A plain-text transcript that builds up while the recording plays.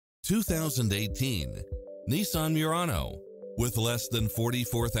2018 Nissan Murano. With less than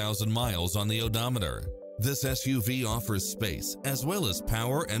 44,000 miles on the odometer, this SUV offers space as well as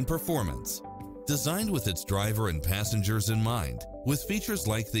power and performance. Designed with its driver and passengers in mind, with features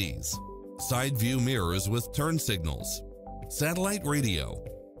like these: side view mirrors with turn signals, satellite radio,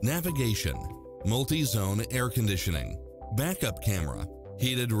 navigation, multi-zone air conditioning, backup camera,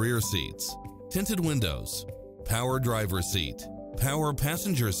 heated rear seats, tinted windows, power driver seat, power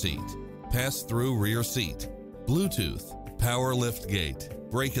passenger seat, pass-through rear seat, Bluetooth, power liftgate,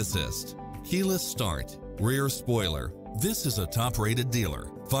 brake assist, keyless start, rear spoiler. This is a top-rated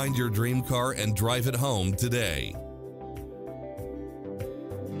dealer. Find your dream car and drive it home today.